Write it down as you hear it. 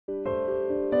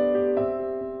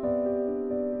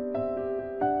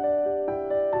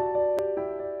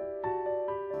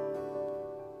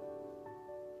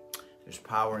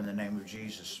power in the name of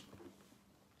Jesus.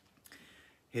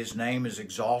 His name is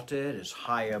exalted, is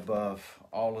high above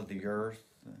all of the earth.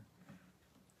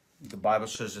 The Bible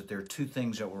says that there are two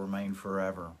things that will remain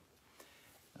forever.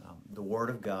 The Word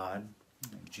of God.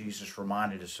 Jesus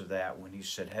reminded us of that when he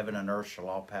said, heaven and earth shall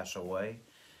all pass away,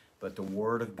 but the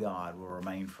Word of God will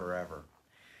remain forever.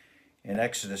 In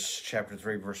Exodus chapter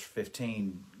 3, verse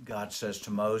 15, God says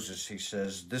to Moses, he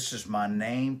says, this is my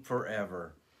name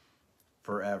forever,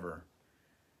 forever.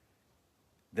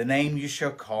 The name you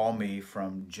shall call me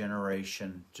from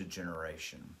generation to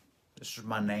generation. This is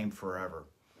my name forever.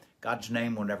 God's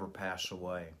name will never pass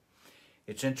away.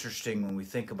 It's interesting when we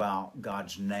think about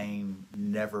God's name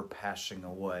never passing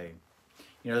away.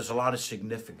 You know, there's a lot of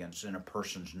significance in a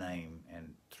person's name,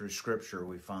 and through Scripture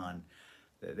we find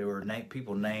that there were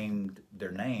people named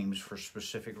their names for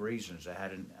specific reasons. They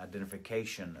had an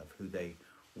identification of who they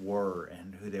were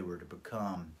and who they were to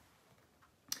become.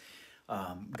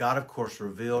 God, of course,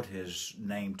 revealed his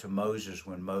name to Moses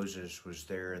when Moses was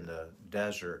there in the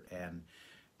desert, and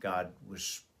God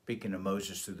was speaking to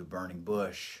Moses through the burning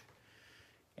bush.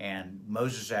 And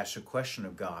Moses asked a question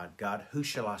of God, God, who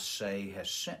shall I say has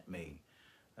sent me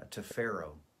to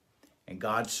Pharaoh? And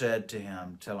God said to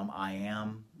him, tell him, I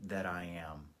am that I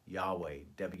am. Yahweh,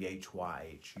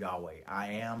 W-H-Y-H, Yahweh. I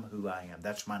am who I am.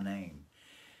 That's my name.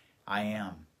 I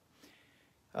am.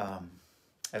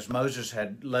 As Moses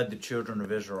had led the children of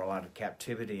Israel out of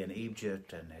captivity in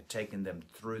Egypt and had taken them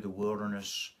through the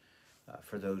wilderness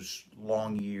for those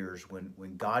long years,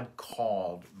 when God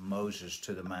called Moses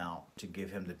to the mount to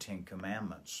give him the Ten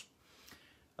Commandments,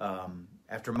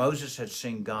 after Moses had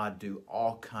seen God do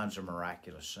all kinds of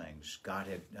miraculous things,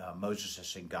 Moses had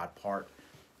seen God part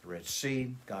the Red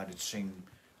Sea.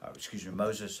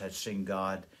 Moses had seen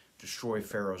God destroy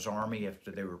Pharaoh's army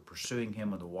after they were pursuing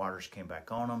him and the waters came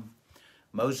back on them.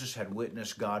 Moses had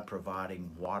witnessed God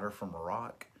providing water from a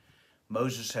rock.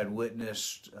 Moses had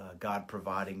witnessed God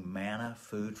providing manna,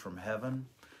 food from heaven.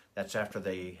 That's after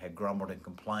they had grumbled and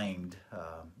complained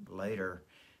later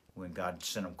when God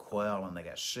sent them quail and they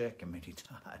got sick and many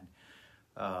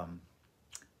died.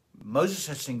 Moses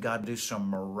had seen God do some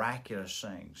miraculous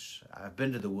things. I've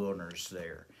been to the wilderness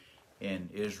there in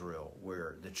Israel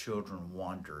where the children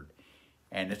wandered.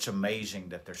 And it's amazing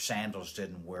that their sandals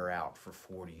didn't wear out for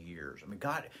 40 years. I mean,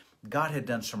 God had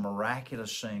done some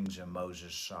miraculous things in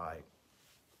Moses' sight.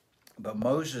 But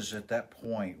Moses, at that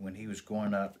point, when he was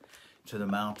going up to the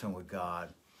mountain with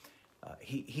God,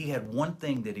 he had one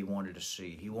thing that he wanted to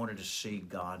see. He wanted to see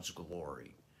God's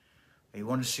glory. He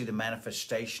wanted to see the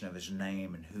manifestation of his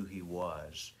name and who he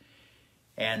was.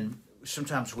 And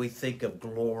sometimes we think of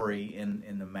glory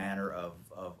in the manner of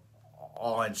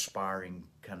awe-inspiring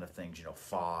kind of things, you know,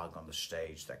 fog on the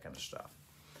stage, that kind of stuff.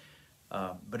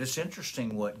 But it's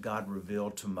interesting what God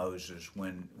revealed to Moses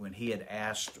when he had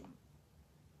asked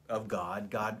of God,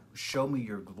 God, show me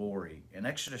your glory. In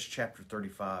Exodus chapter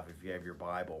 35, if you have your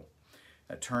Bible,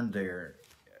 turn there.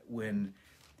 When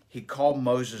he called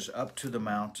Moses up to the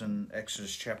mountain,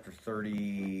 Exodus chapter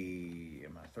 30,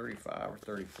 am I 35 or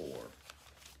 34?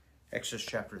 Exodus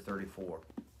chapter 34.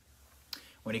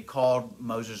 When he called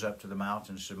Moses up to the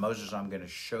mountain and said, Moses, I'm going to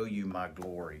show you my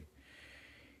glory.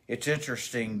 It's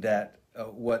interesting that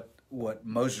what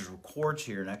Moses records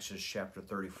here in Exodus chapter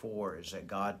 34 is that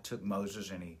God took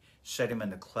Moses and he set him in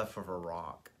the cleft of a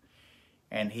rock.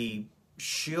 And he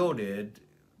shielded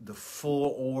the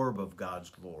full orb of God's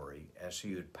glory as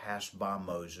he would pass by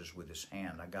Moses with his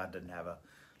hand. Now, God didn't have a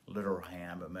literal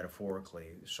hand, but metaphorically,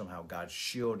 somehow God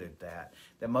shielded that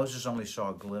Moses only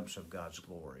saw a glimpse of God's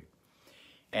glory.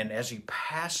 And as he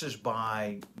passes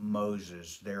by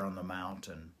Moses there on the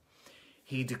mountain,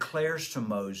 he declares to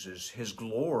Moses his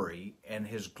glory, and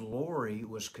his glory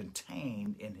was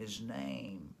contained in his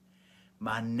name.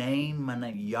 My name,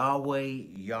 Yahweh,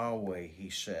 Yahweh, he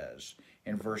says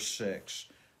in verse 6.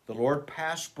 The Lord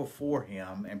passed before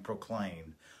him and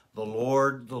proclaimed, the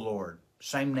Lord, the Lord.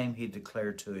 Same name he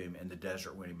declared to him in the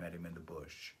desert when he met him in the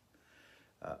bush.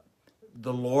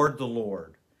 The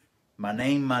Lord, my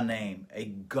name, a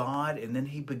God. And then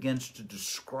he begins to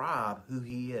describe who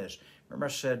he is. Remember I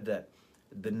said that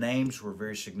the names were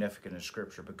very significant in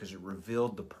Scripture because it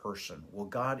revealed the person.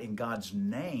 Well, in God's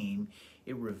name,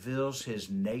 it reveals his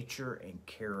nature and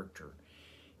character,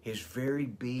 his very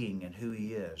being and who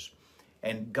he is.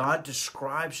 And God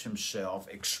describes himself,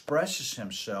 expresses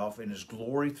himself in his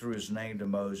glory through his name to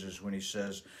Moses when he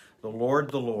says, the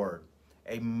Lord,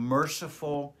 a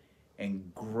merciful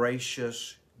and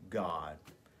gracious God,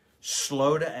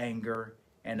 slow to anger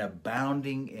and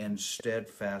abounding in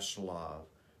steadfast love,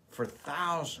 For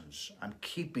thousands, I'm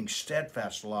keeping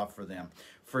steadfast love for them,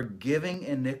 forgiving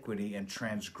iniquity and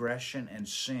transgression and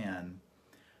sin,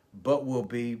 but will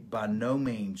be by no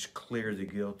means clear the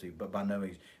guilty, but by no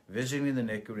means visiting the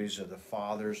iniquities of the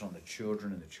fathers on the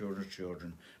children and the children's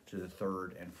children to the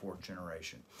third and fourth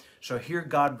generation. So here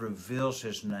God reveals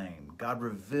his name. God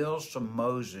reveals to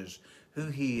Moses who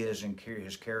he is and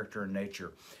his character and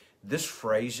nature. This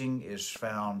phrasing is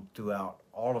found throughout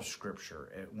all of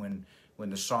Scripture. When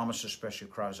the psalmist especially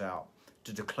cries out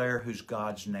to declare whose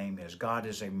God's name is. God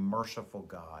is a merciful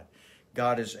God.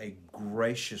 God is a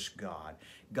gracious God.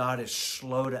 God is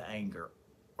slow to anger.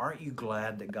 Aren't you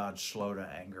glad that God's slow to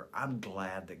anger? I'm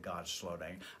glad that God's slow to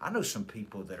anger. I know some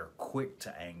people that are quick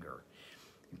to anger.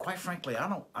 And quite frankly, I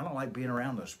don't like being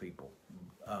around those people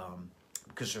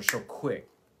because they're so quick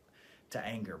to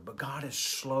anger. But God is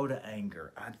slow to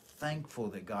anger. I'm thankful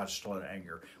that God's slow to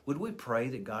anger. Would we pray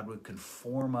that God would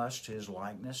conform us to his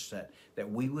likeness,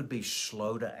 that we would be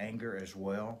slow to anger as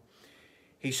well?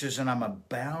 He says, and I'm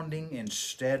abounding in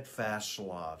steadfast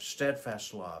love.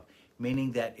 Steadfast love,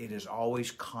 meaning that it is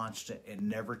always constant. It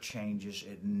never changes.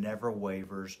 It never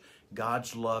wavers.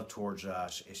 God's love towards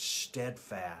us is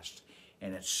steadfast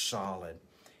and it's solid.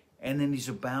 And then he's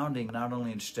abounding not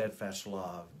only in steadfast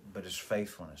love, but his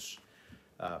faithfulness.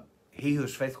 He who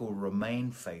is faithful will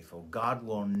remain faithful. God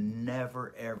will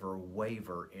never, ever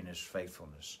waver in his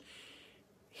faithfulness.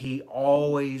 He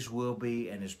always will be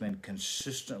and has been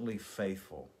consistently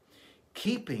faithful,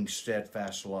 keeping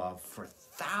steadfast love for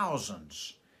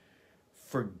thousands,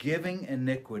 forgiving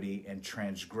iniquity and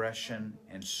transgression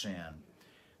and sin.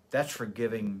 That's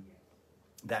forgiving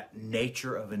that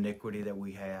nature of iniquity that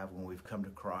we have when we've come to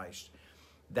Christ.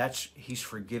 He's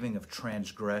forgiving of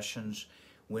transgressions.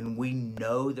 When we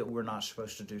know that we're not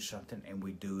supposed to do something and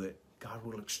we do it, God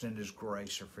will extend his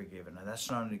grace or forgive it. Now, that's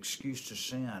not an excuse to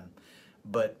sin,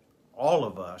 but all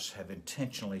of us have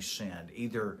intentionally sinned,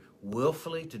 either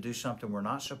willfully to do something we're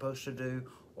not supposed to do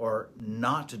or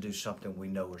not to do something we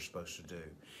know we're supposed to do.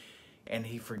 And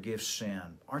he forgives sin.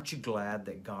 Aren't you glad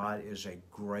that God is a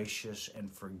gracious and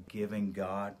forgiving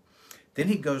God? Then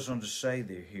he goes on to say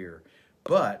here,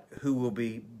 but who will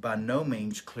be by no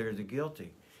means clear the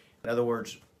guilty. In other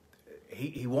words,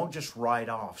 he won't just write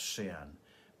off sin,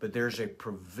 but there's a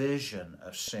provision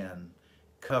of sin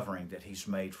covering that he's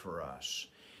made for us.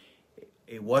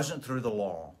 It wasn't through the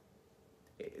law.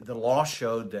 The law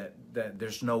showed that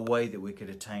there's no way that we could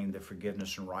attain the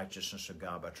forgiveness and righteousness of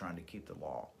God by trying to keep the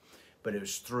law. But it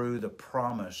was through the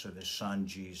promise of his son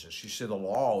Jesus. You see, the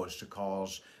law was to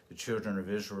cause the children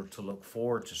of Israel to look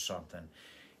forward to something.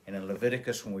 And in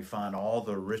Leviticus, when we find all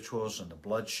the rituals and the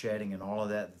bloodshedding and all of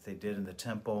that they did in the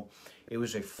temple, it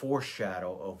was a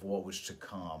foreshadow of what was to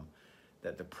come,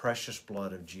 that the precious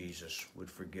blood of Jesus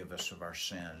would forgive us of our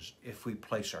sins if we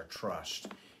place our trust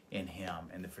in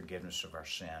him and the forgiveness of our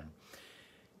sin.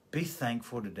 Be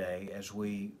thankful today as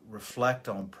we reflect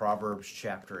on Proverbs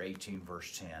chapter 18,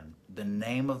 verse 10. The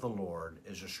name of the Lord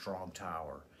is a strong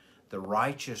tower. The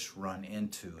righteous run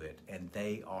into it, and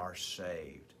they are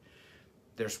saved.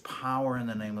 There's power in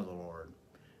the name of the Lord,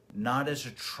 not as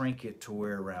a trinket to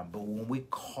wear around, but when we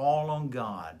call on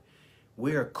God,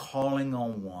 we are calling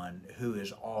on one who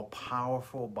is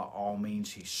all-powerful by all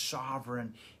means. He's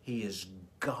sovereign. He is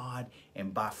God.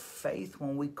 And by faith,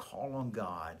 when we call on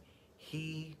God,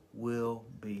 he will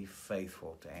be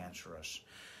faithful to answer us.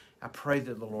 I pray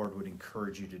that the Lord would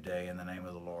encourage you today in the name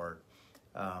of the Lord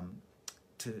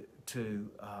to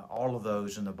all of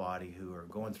those in the body who are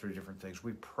going through different things.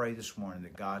 We pray this morning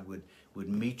that God would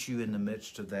meet you in the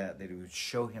midst of that he would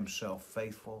show himself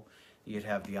faithful, that you'd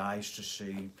have the eyes to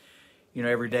see. You know,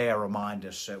 every day I remind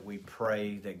us that we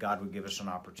pray that God would give us an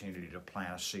opportunity to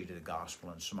plant a seed of the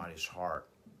gospel in somebody's heart.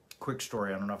 Quick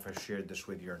story, I don't know if I shared this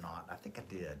with you or not. I think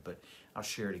I did, but I'll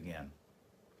share it again.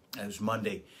 It was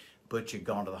Monday. Butch had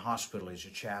gone to the hospital. He's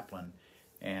a chaplain,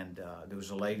 and there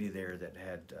was a lady there that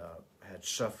had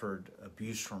suffered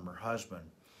abuse from her husband.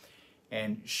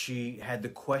 And she had the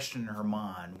question in her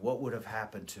mind, what would have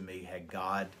happened to me had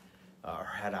God, or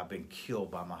had I been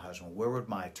killed by my husband? Where would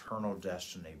my eternal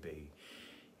destiny be?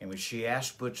 And when she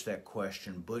asked Butch that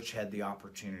question, Butch had the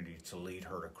opportunity to lead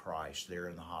her to Christ there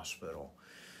in the hospital.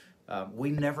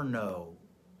 We never know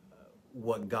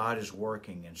what God is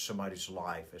working in somebody's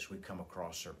life as we come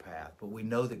across their path, but we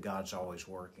know that God's always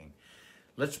working.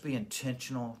 Let's be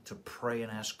intentional to pray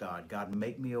and ask God, God,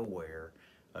 make me aware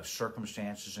of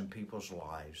circumstances in people's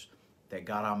lives that,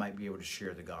 God, I might be able to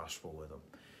share the gospel with them.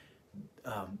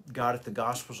 God, if the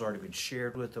gospel's already been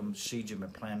shared with them, seeds have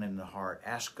been planted in the heart,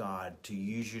 ask God to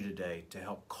use you today to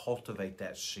help cultivate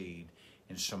that seed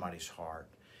in somebody's heart.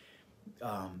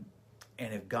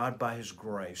 And if God, by His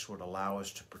grace, would allow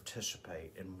us to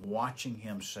participate in watching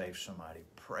Him save somebody,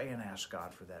 pray and ask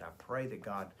God for that. I pray that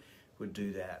God would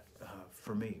do that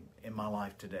for me in my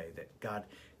life today, that God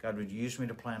would use me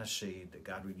to plant a seed, that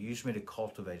God would use me to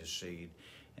cultivate a seed,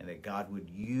 and that God would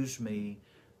use me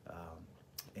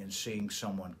in seeing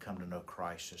someone come to know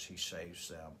Christ as He saves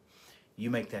them. You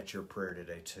make that your prayer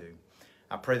today too.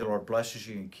 I pray the Lord blesses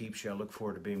you and keeps you. I look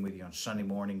forward to being with you on Sunday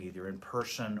morning, either in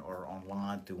person or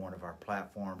online through one of our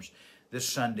platforms. This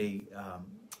Sunday,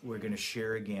 we're going to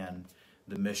share again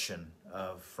the mission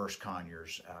of First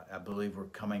Conyers. I believe we're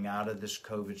coming out of this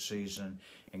COVID season,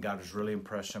 and God has really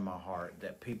impressed in my heart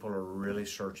that people are really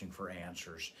searching for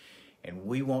answers. And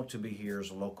we want to be here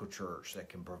as a local church that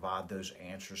can provide those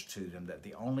answers to them, that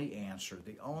the only answer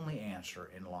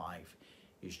in life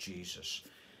is Jesus.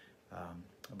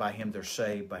 By Him they're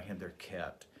saved, by Him they're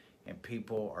kept. And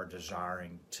people are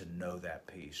desiring to know that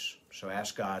peace. So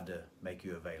ask God to make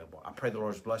you available. I pray the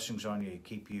Lord's blessings on you,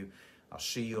 keep you. I'll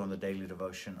see you on the Daily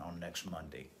Devotion on next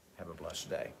Monday. Have a blessed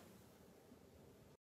day.